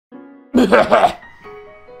I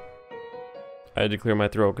had to clear my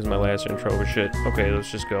throat because my last intro was shit. Okay,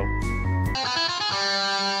 let's just go.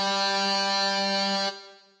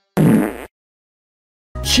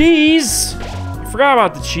 Cheese! I forgot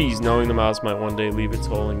about the cheese, knowing the mouse might one day leave its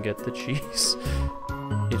hole and get the cheese.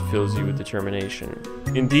 It fills you with determination.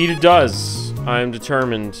 Indeed it does. I am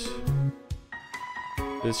determined.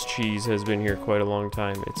 This cheese has been here quite a long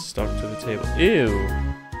time. It's stuck to the table. Ew.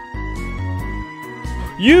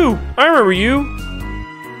 You! I remember you!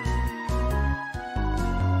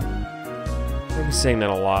 I'll be saying that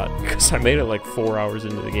a lot, because I made it like 4 hours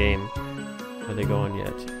into the game. Are they going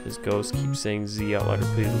yet? His ghost keeps saying Z out loud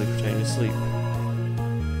repeatedly, pretending to sleep.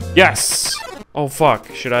 Yes! Oh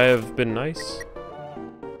fuck, should I have been nice?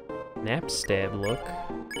 Nap stab look.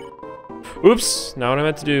 Oops, not what I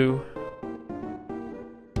meant to do.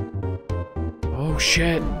 Oh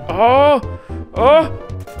shit. Oh! Oh!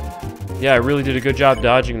 Yeah, I really did a good job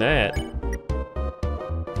dodging that.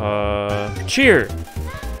 Cheer!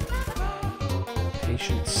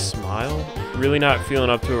 Patient smile? Really not feeling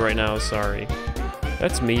up to it right now, sorry.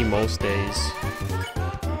 That's me most days.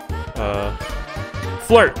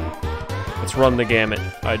 Flirt! Let's run the gamut.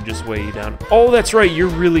 I'd just weigh you down. Oh, that's right, you're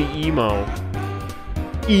really emo.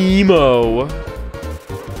 Emo! I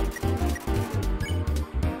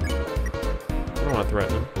don't want to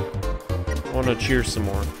threaten him. I want to cheer some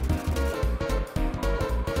more.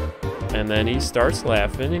 And then he starts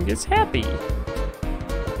laughing and gets happy.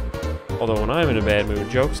 Although when I'm in a bad mood,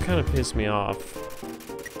 jokes kind of piss me off.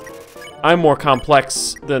 I'm more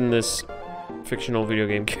complex than this fictional video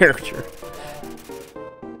game character.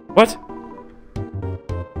 What?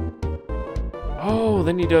 Oh,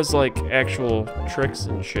 then he does like actual tricks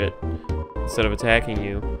and shit instead of attacking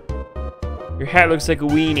you. Your hat looks like a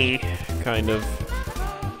weenie, kind of.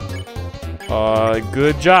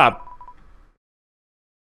 Good job.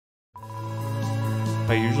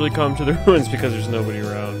 I usually come to the ruins because there's nobody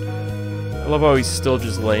around. I love how he's still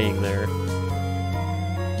just laying there.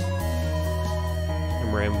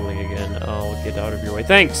 I'm rambling again. I'll get out of your way.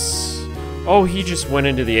 Thanks! Oh, he just went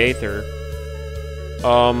into the Aether.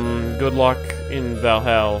 Good luck in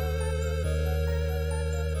Valhalla.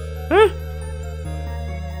 Huh?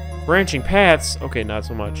 Branching paths? Okay, not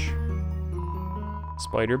so much.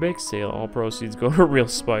 Spider bake sale. All proceeds go to real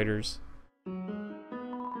spiders.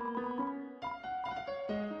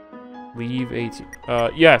 Leave 18.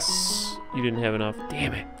 Yes! You didn't have enough.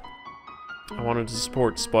 Damn it. I wanted to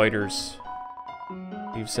support spiders.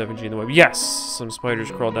 Leave 7G in the web. Yes! Some spiders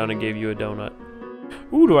crawled down and gave you a donut.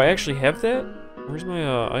 Ooh, do I actually have that? Where's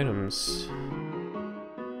my, items?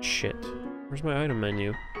 Shit. Where's my item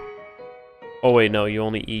menu? Oh, wait, no. You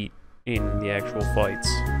only eat in the actual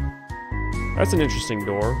fights. That's an interesting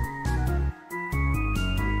door.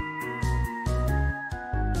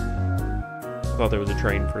 I thought there was a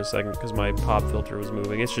train for a second because my pop filter was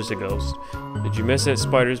moving. It's just a ghost. Did you miss it?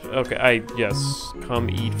 Spiders. Okay, yes. Come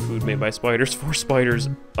eat food made by spiders for spiders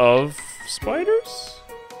of spiders?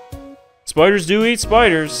 Spiders do eat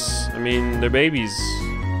spiders. I mean, their babies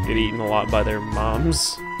get eaten a lot by their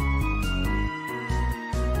moms.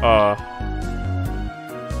 4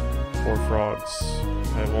 frogs.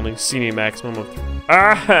 I've only seen a maximum of 3.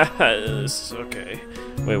 Ah, this is okay.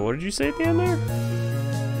 Wait, what did you say at the end there?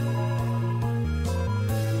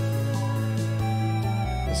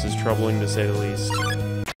 This is troubling to say the least.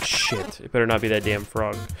 Shit, it better not be that damn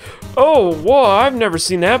frog. Oh, whoa, I've never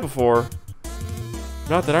seen that before.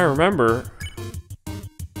 Not that I remember.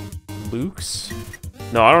 Luke's?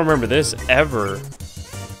 No, I don't remember this ever.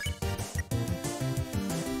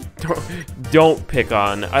 Don't pick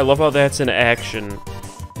on. I love how that's an action.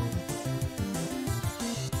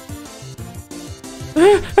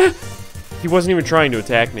 He wasn't even trying to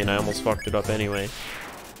attack me and I almost fucked it up anyway.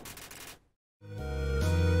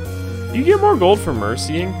 Do you get more gold for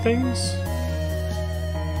mercying things?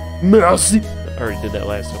 Mercy! I already did that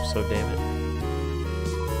last episode, damn it.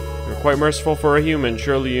 You're quite merciful for a human.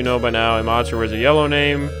 Surely you know by now a monster wears a yellow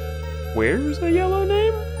name. Wears a yellow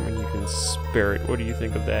name? I mean, you can spare it. What do you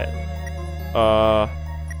think of that?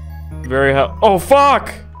 Very oh,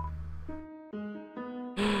 fuck!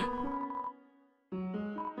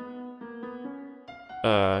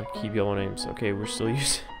 Keep yellow names. Okay, we're still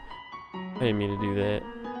using... I didn't mean to do that.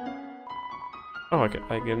 Oh, I get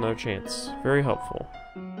another chance. Very helpful.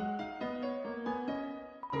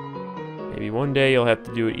 Maybe one day you'll have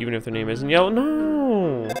to do it even if their name isn't yellow.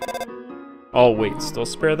 No! Oh, wait. Still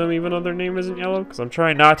spare them even though their name isn't yellow? Because I'm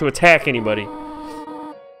trying not to attack anybody.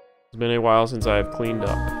 It's been a while since I've cleaned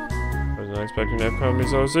up. I was not expecting to have company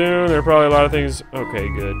so soon. There are probably a lot of things... Okay,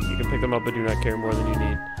 good. You can pick them up, but do not care more than you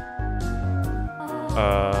need.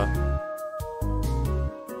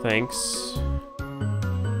 Thanks.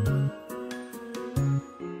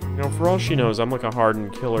 You know, for all she knows, I'm like a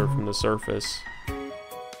hardened killer from the surface.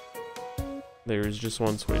 There's just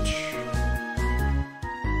one switch.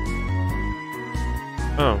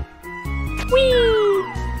 Oh. Whee!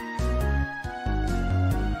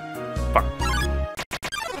 Fuck.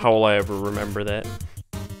 How will I ever remember that?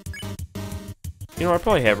 You know, I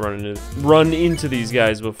probably have run into these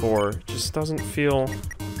guys before. It just doesn't feel...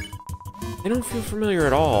 They don't feel familiar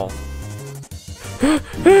at all.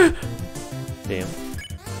 Damn.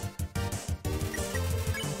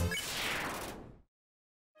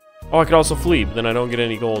 Oh, I could also flee, but then I don't get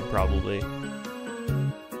any gold, probably.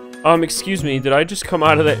 Excuse me, did I just come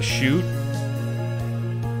out of that chute?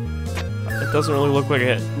 It doesn't really look like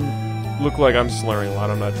look like I'm slurring a lot.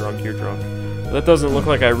 I'm not drunk, you're drunk. But that doesn't look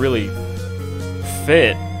like I really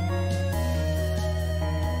fit.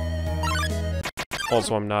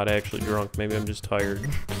 Also, I'm not actually drunk. Maybe I'm just tired.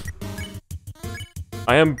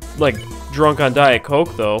 I am, like, drunk on Diet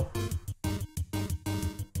Coke, though.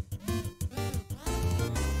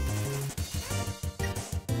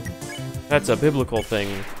 That's a biblical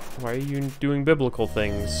thing. Why are you doing biblical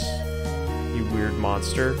things? You weird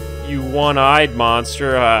monster. You one-eyed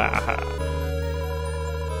monster.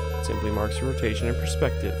 Simply marks your rotation and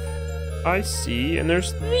perspective. I see, and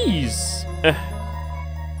there's these.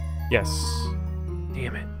 Yes.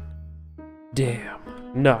 Damn it. Damn.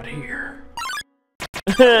 Not here.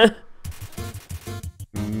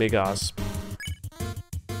 Megasp.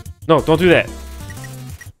 No, don't do that.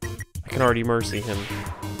 I can already mercy him.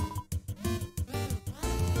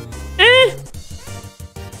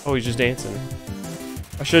 Oh, he's just dancing.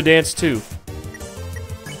 I should have danced too.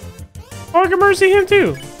 Oh, I can mercy him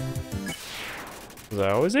too. Was I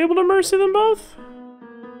always able to mercy them both?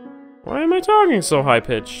 Why am I talking so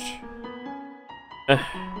high-pitched?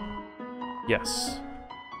 Yes.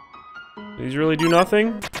 These really do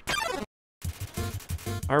nothing?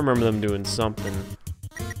 I remember them doing something.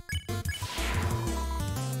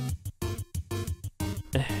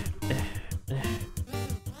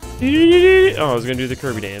 Oh, I was gonna do the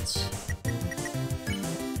Kirby dance.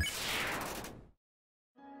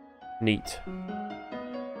 Neat.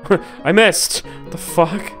 I missed! What the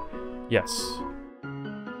fuck? Yes.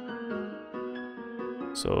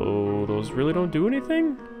 So, those really don't do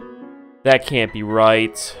anything? That can't be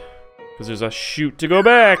right. Because there's a chute to go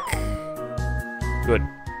back. Good.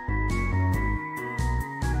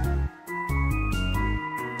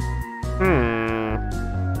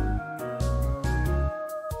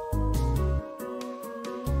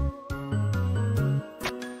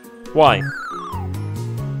 Why?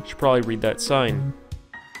 Should probably read that sign.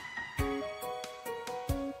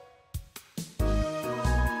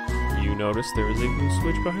 You notice there is a blue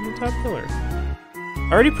switch behind the top pillar. I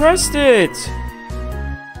already pressed it!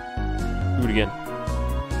 Do it again.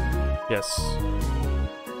 Yes.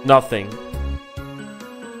 Nothing.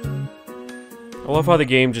 I love how the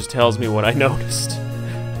game just tells me what I noticed.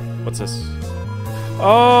 What's this?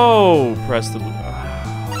 Oh! Press the blue.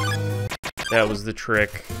 That was the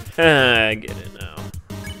trick. I get it now.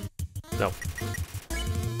 No.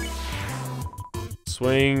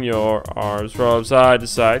 Swing your arms from side to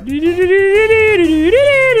side.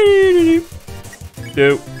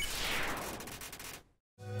 Do.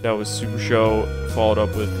 That was Super Show, followed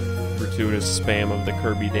up with gratuitous spam of the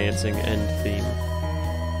Kirby dancing end theme.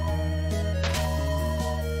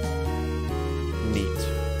 Neat.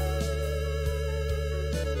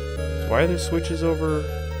 Why are there switches over?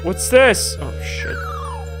 What's this? Oh shit.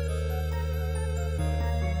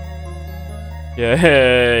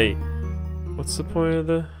 Yay! What's the point of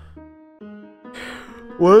the...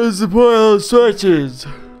 What is the point of the switches?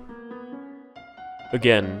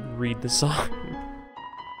 Again, read the song.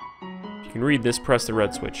 If you can read this, press the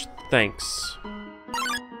red switch. Thanks.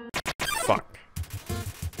 Fuck.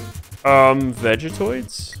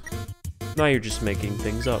 Vegetoids? Now you're just making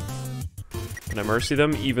things up. Can I mercy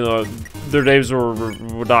them? Even though their names were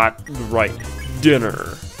not right.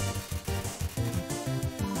 Dinner.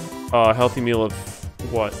 Healthy meal of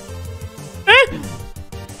what?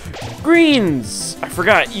 Greens! I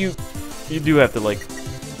forgot, you do have to, like,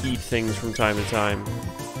 eat things from time to time.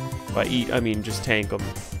 By eat, I mean just tank them.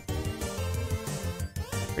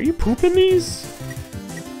 Are you pooping these?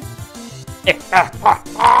 Like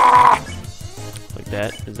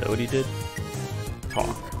that? Is that what he did?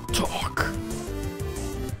 Talk. Talk!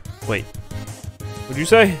 Wait. What'd you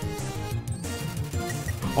say?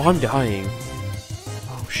 Oh, I'm dying.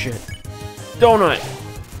 Oh, shit. Donut!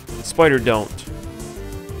 Spider don't.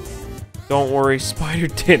 Don't worry, Spider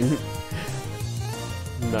didn't.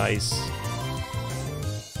 Nice.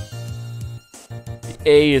 The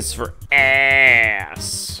A is for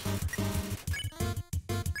ass.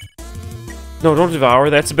 No, don't devour.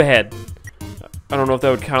 That's bad. I don't know if that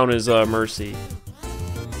would count as mercy.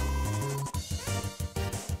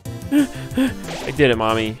 I did it,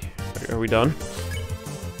 Mommy. Are we done?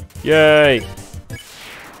 Yay!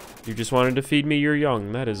 You just wanted to feed me your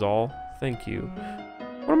young. That is all. Thank you.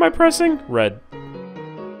 What am I pressing? Red.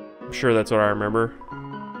 I'm sure that's what I remember.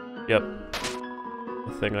 Yep.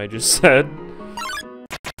 The thing I just said.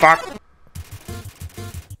 Fuck!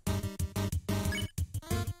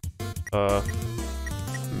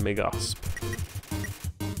 Megasp.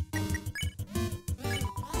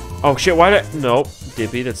 Oh shit, why did I... Nope.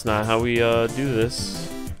 Dippy, that's not how we, do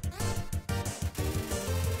this.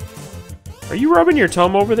 Are you rubbing your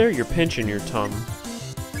tongue over there? You're pinching your tongue.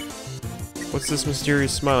 What's this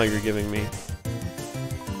mysterious smile you're giving me?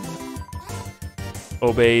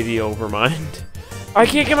 Obey the overmind. I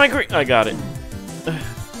can't get my green... I got it.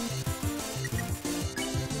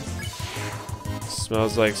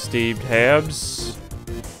 Smells like steamed habs.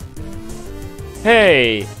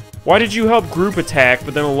 Hey! Why did you help group attack,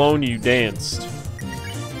 but then alone you danced?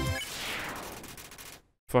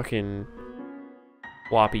 Fucking...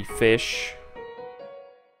 floppy fish.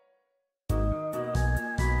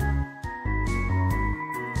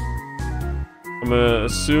 I'm gonna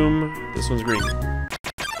assume this one's green.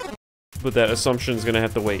 But that assumption's gonna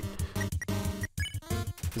have to wait.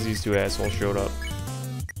 Because these two assholes showed up.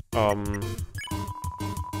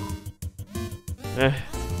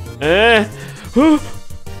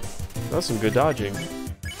 That's some good dodging.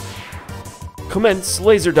 Commence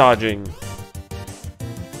laser dodging!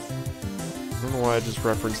 I don't know why I just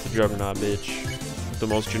referenced the Juggernaut, bitch. With the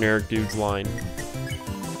most generic dude's line.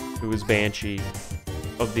 Who is Banshee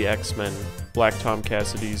of the X-Men. Black Tom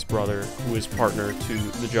Cassidy's brother, who is partner to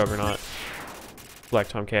the Juggernaut. Black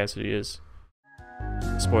Tom Cassidy is.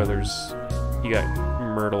 Spoilers. He got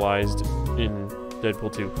myrtleized in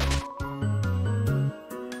Deadpool 2.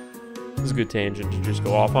 This is a good tangent to just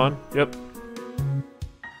go off on. Yep.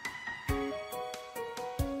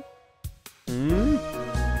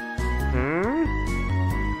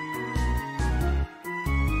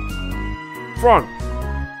 Wrong.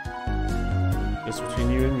 Just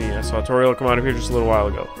between you and me. I saw Toriel come out of here just a little while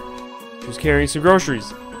ago. She was carrying some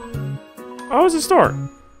groceries. Oh, it's a store.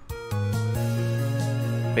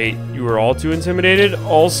 Wait, you were all too intimidated?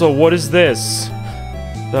 Also, what is this?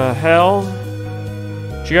 The hell?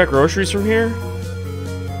 She got groceries from here?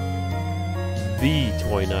 The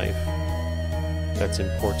toy knife. That's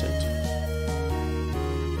important.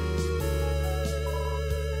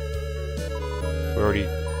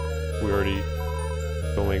 We already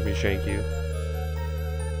don't make me shank you.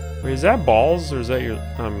 Wait, is that balls or is that your...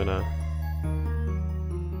 I'm gonna...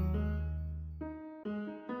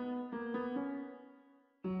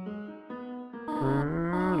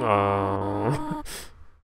 Oh.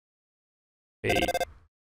 Wait.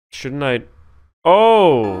 Shouldn't I...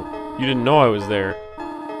 Oh! You didn't know I was there.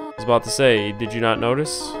 I was about to say, did you not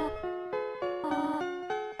notice?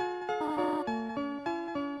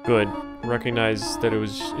 Good. Recognize that it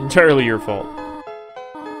was entirely your fault.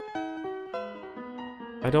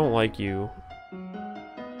 I don't like you.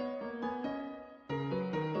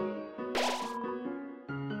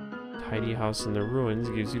 Tidy house in the ruins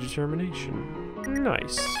gives you determination.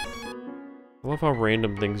 Nice. I love how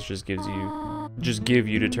random things just give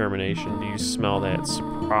you determination. Do you smell that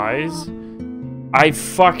surprise? I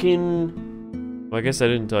fucking... Well, I guess I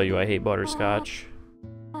didn't tell you I hate butterscotch.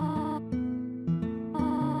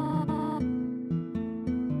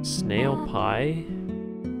 Snail pie?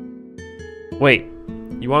 Wait,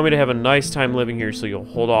 you want me to have a nice time living here so you'll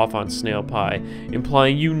hold off on snail pie,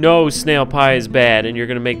 implying you know snail pie is bad and you're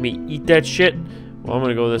gonna make me eat that shit? Well, I'm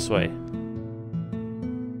gonna go this way.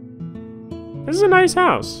 This is a nice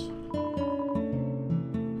house.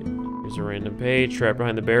 Here's a random page, trapped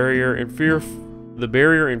behind the barrier and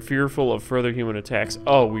fearful of further human attacks.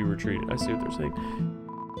 Oh, we retreated. I see what they're saying.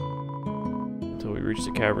 Until we reach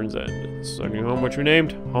the cavern's end. This is our new home, which we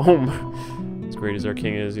named Home. As great as our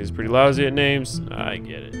king is, he's pretty lousy at names. I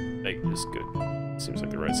get it. It's good. Seems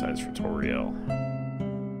like the right size for Toriel.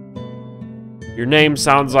 Your name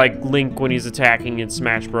sounds like Link when he's attacking in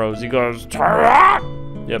Smash Bros. He goes, Toriel!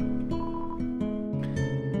 Yep.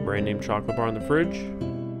 Brand name chocolate bar in the fridge.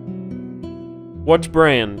 What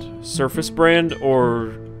brand? Surface brand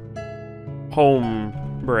or home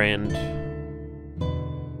brand?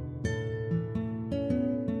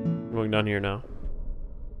 I'm going down here now.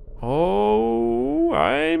 Oh,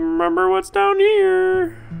 I remember what's down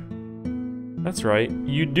here. That's right.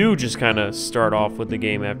 You do just kind of start off with the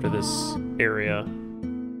game after this area.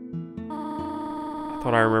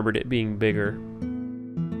 Thought I remembered it being bigger.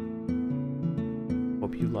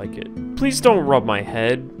 Hope you like it. Please don't rub my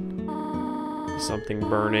head. Something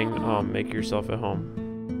burning. Make yourself at home.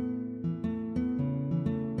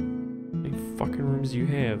 How many fucking rooms do you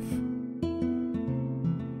have?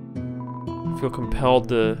 I feel compelled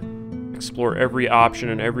to explore every option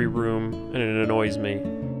in every room, and it annoys me.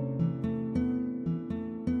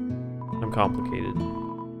 I'm complicated.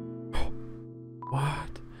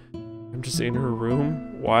 What? I'm just in her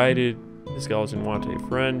room? Why did the skeleton want a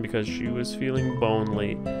friend? Because she was feeling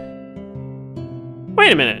lonely.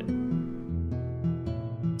 Wait a minute!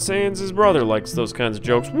 Sans' brother likes those kinds of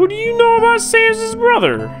jokes. What do you know about Sans'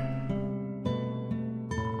 brother?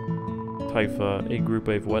 Typha, a group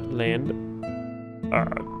of wetland.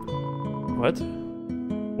 What?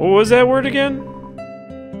 What was that word again?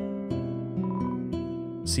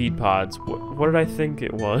 Seed pods. What did I think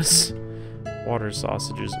it was? Water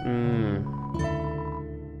sausages.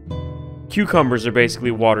 Cucumbers are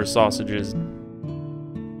basically water sausages.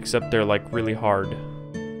 Except they're like really hard.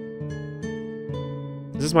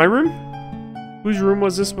 Is this my room? Whose room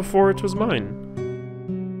was this before it was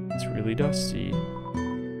mine? It's really dusty.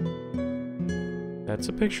 That's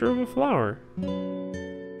a picture of a flower.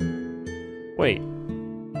 Wait.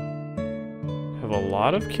 Have a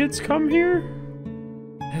lot of kids come here?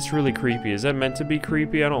 That's really creepy. Is that meant to be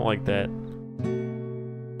creepy? I don't like that.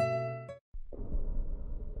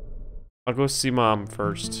 I'll go see Mom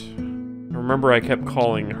first. I remember I kept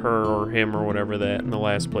calling her or him or whatever that in the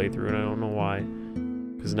last playthrough, and I don't know why.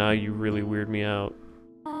 Because now you really weird me out.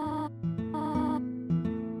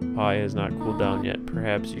 Pie has not cooled down yet.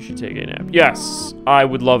 Perhaps you should take a nap. Yes! I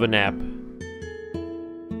would love a nap.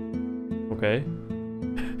 Okay.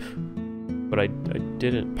 But I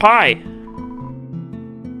didn't. Pie!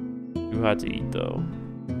 Too hot to eat, though.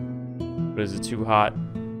 But is it too hot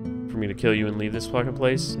for me to kill you and leave this fucking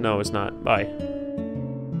place? No, it's not. Bye.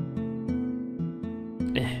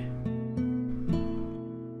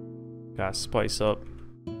 Gotta spice up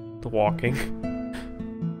the walking.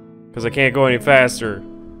 Because I can't go any faster.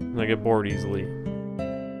 And I get bored easily.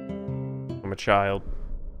 I'm a child.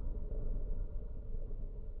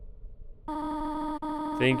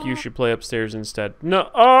 Think you should play upstairs instead.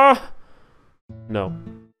 No, no.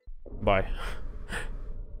 Bye.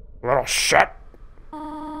 Little shit.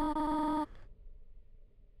 I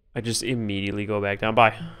just immediately go back down.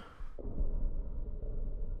 Bye. I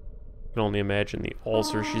can only imagine the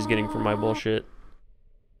ulcer she's getting from my bullshit.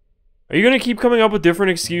 Are you gonna keep coming up with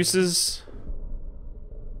different excuses?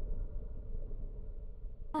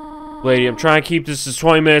 Lady, I'm trying to keep this to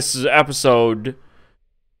 20 minutes an episode.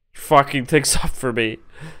 Fucking things up for me.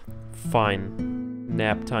 Fine.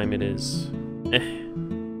 Nap time it is.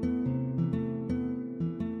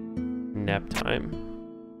 Nap time.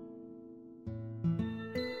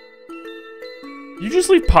 You just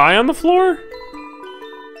leave pie on the floor?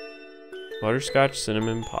 Butterscotch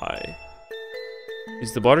cinnamon pie.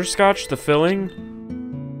 Is the butterscotch the filling?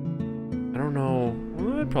 I don't know.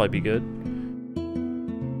 Well, that'd probably be good.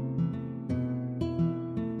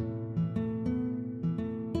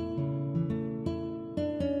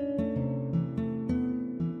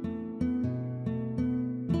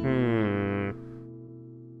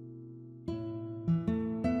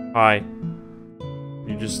 Hi.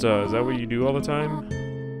 You just, is that what you do all the time?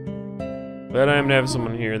 Glad I am to have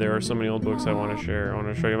someone here. There are so many old books I want to share. I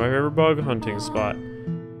want to show you my favorite bug hunting spot.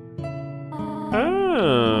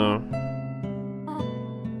 Oh.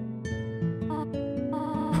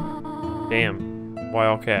 Damn. Why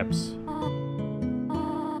all caps?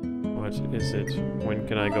 What is it? When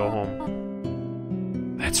can I go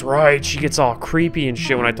home? That's right. She gets all creepy and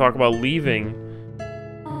shit when I talk about leaving.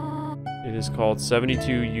 It is called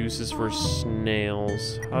 72 Uses for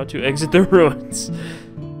Snails. How to exit the ruins.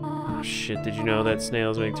 Oh shit, did you know that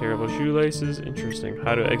snails make terrible shoelaces? Interesting.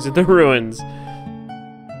 How to exit the ruins.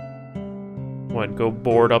 What, go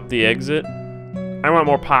board up the exit? I want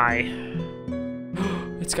more pie.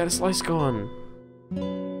 It's got a slice gone.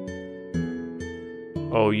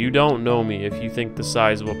 Oh, you don't know me if you think the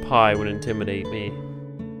size of a pie would intimidate me.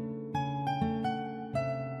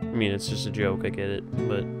 I mean, it's just a joke, I get it,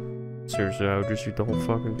 but seriously, I would just eat the whole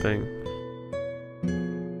fucking thing.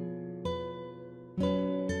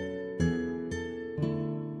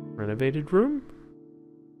 Renovated room?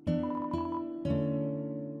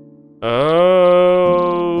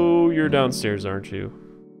 Oh, you're downstairs, aren't you?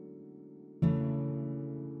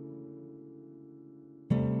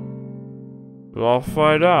 I'll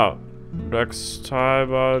find out. Next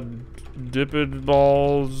time on Dippin'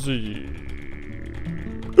 Balls.